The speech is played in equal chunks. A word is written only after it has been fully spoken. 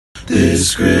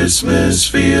This Christmas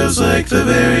feels like the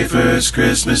very first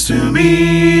Christmas to me.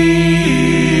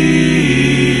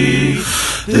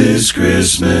 This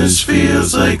Christmas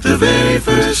feels like the very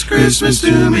first Christmas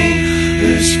to me.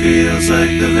 This feels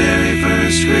like the very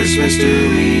first Christmas to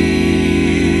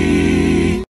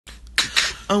me.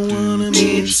 I wanna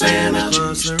meet Santa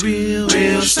Claus, the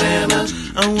real Santa.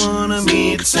 I wanna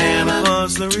meet Santa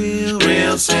Claus, the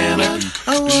real Santa.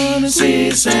 I wanna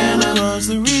see Santa Claus,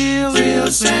 the real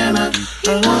Santa.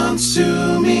 I want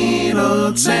to meet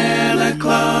old Santa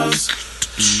Claus.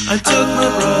 I took my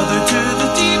brother to the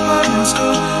department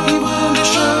store. He wanted to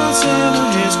show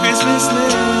Santa his Christmas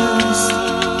list.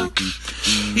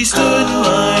 He stood in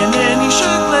line and he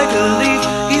shook like a leaf.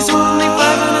 He's only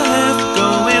 5.5,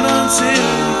 going on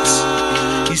 6.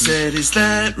 He said, is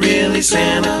that really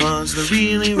Santa Claus, the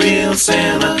real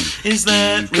Santa? Is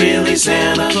that really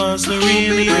Santa Claus, the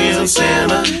real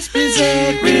Santa? Is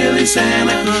that really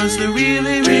Santa Claus, the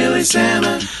really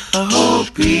Santa? I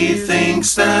hope he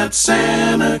thinks that's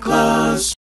Santa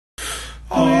Claus.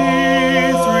 We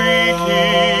three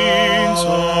kings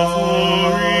of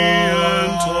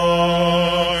Orient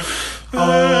are,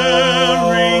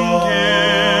 bearing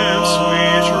gifts we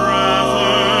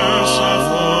traverse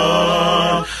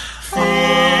afar,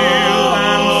 field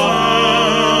and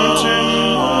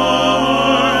fountain,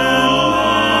 bar and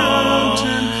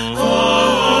mountain,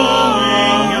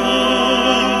 following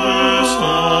yonder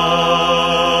star.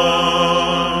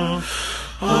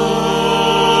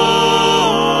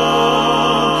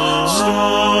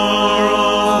 Star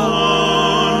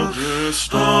of wonder,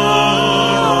 star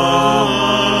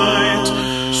light,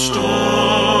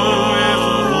 star with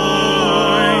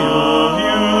royal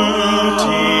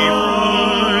beauty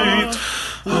bright,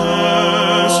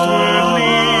 westward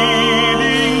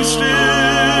leading,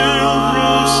 still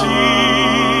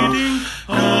proceeding,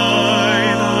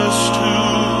 guide us to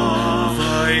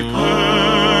thy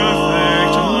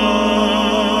perfect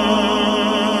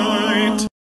light.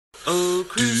 Oh,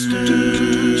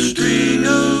 Christmas tree,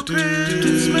 oh,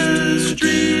 Christmas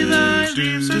tree, thy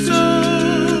leaves are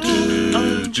so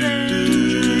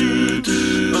unchanged.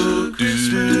 Oh,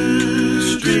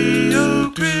 Christmas tree,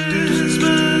 oh,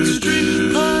 Christmas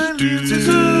tree, thy leaves are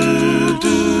so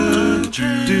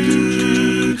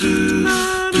unchanged.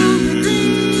 Not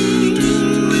only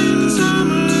green when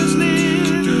summer's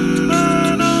near,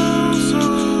 but also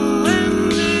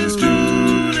when it's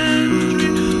cold and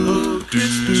green. Oh,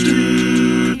 Christmas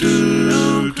tree,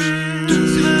 oh,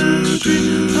 Christmas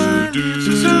tree, thy leaves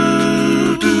are so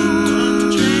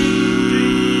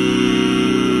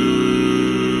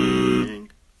unchanging.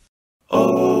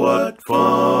 Oh, what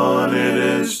fun it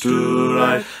is to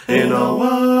ride in a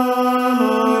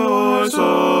one-horse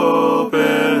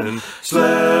open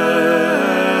sleigh.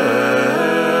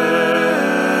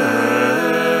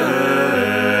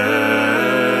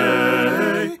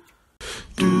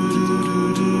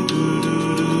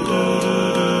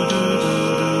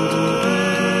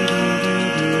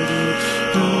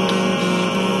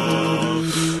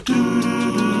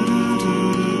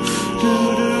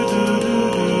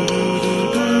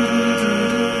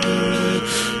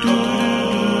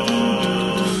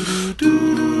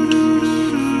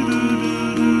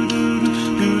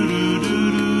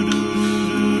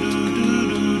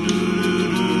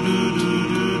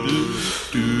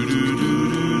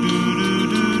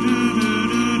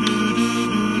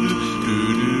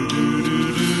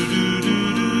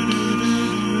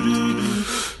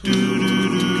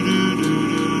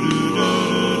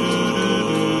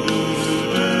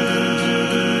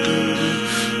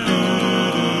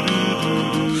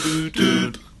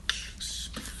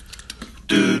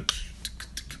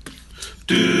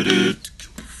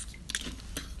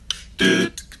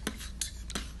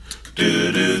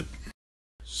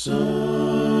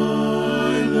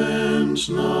 Silent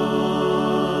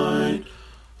night,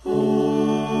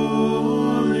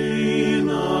 holy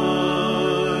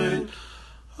night,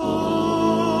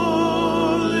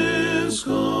 all is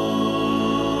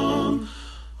calm,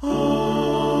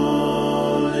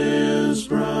 all is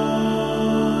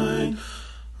bright,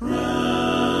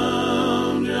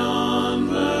 round yon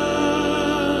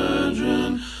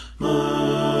virgin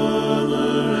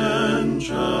mother and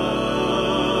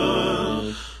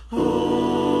child, holy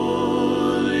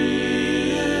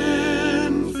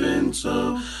infant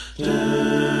so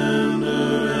tender.